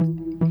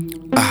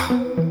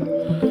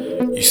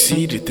You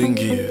see, the thing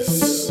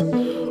is,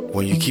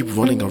 when you keep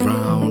running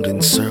around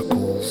in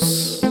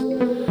circles,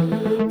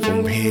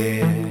 from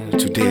here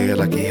to there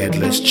like a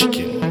headless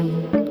chicken,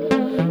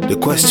 the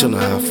question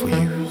I have for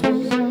you,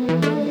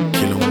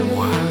 Kilon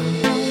Wa.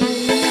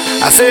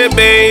 I say,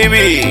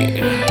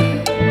 baby,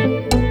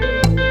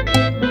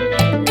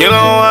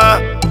 Kilon Wa.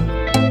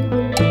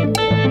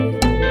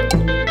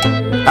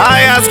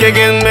 I ask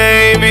again,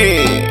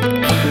 baby,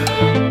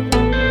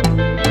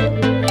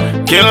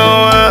 Kilon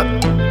Wa.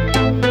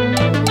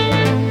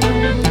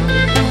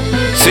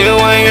 See,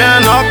 when you're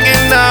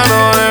knocking down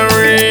on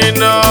every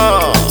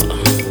door,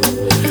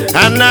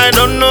 and I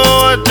don't know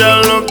what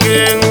you're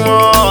looking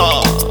for,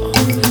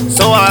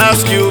 so I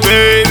ask you,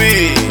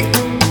 baby,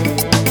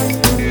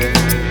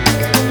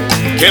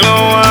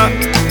 Kilon Wa.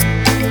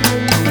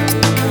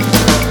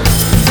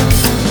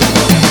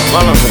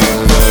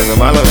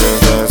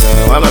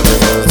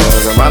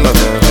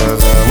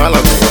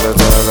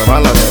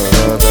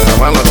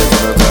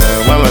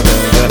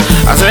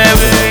 I say,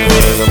 baby,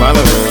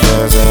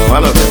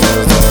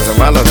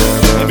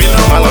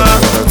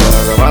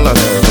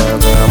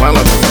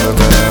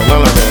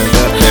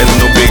 there's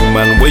no big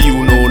man where you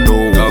know.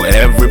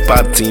 Every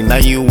party now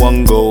you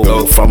want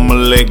go. From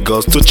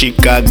Lagos to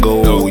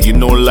Chicago, you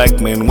know like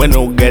men when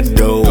no get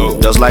dough.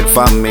 Just like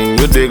farming,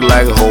 you dig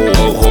like hoe.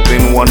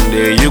 Hoping one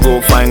day you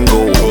go find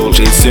gold.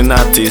 Chasing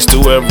artists to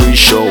every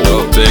show.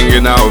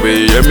 Thinking I'll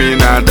be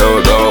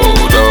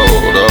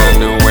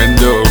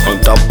on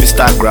top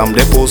Instagram,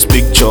 they post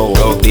picture.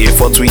 They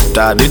for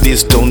Twitter, they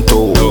this stone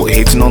toe.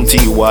 Hating on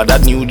Tiwa,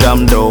 that new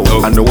jam though.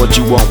 I know what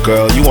you want,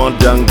 girl, you want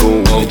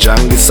Django. The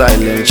Django is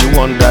silent, you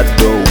want that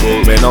dough.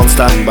 Men on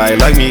standby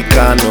like me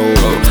can know.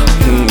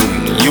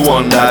 You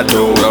want that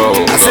dough.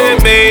 I say,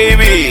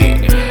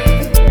 baby,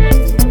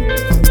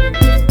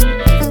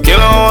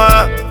 Kilon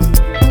Wa.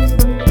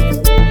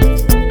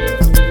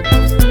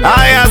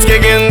 I ask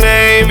again,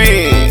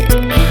 baby,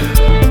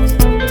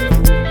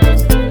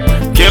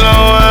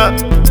 Kilon Wa.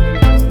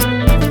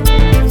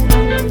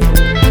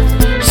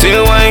 See,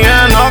 when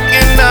you're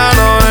knocking down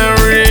on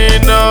every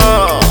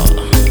door,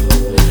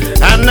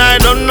 and I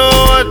don't know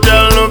what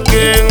you're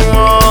looking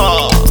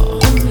for,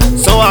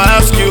 so I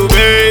ask you,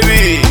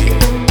 baby,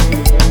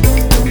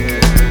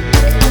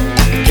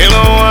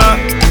 Kilon Wa.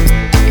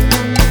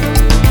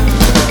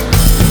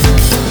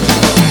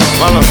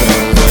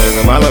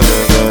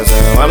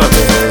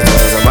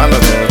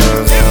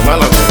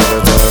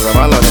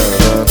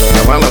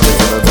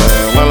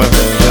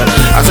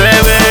 I say,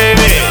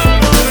 baby,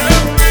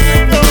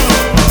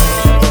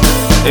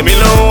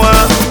 Kilon Wa.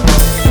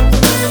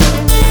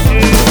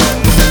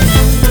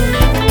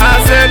 I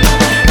said,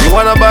 you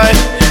wanna buy,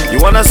 you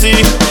wanna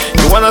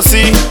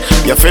see,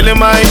 you're feeling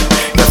mine,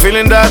 you're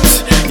feeling that,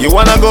 you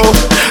wanna go,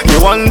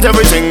 you want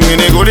everything in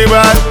a goodie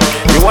bag.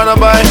 You wanna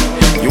buy,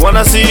 you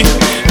wanna see,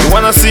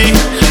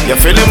 you're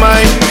feeling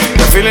mine,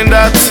 you're feeling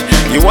that,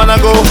 you wanna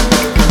go.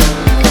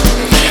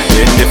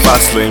 In the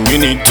fast lane, you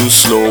need to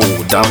slow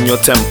down your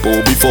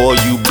tempo before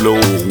you blow.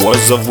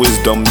 Words of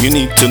wisdom you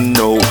need to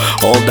know.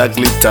 All that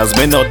glitters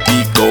may not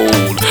be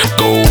gold.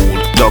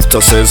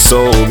 Doctor says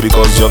so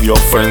because of your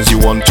friends you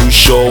want to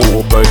show.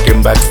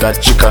 Breaking backs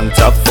that you can't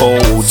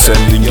afford.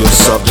 Sending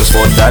yourself just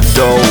for that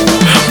dough.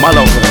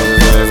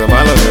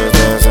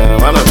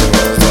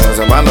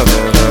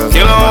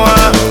 Kilon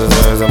Wa.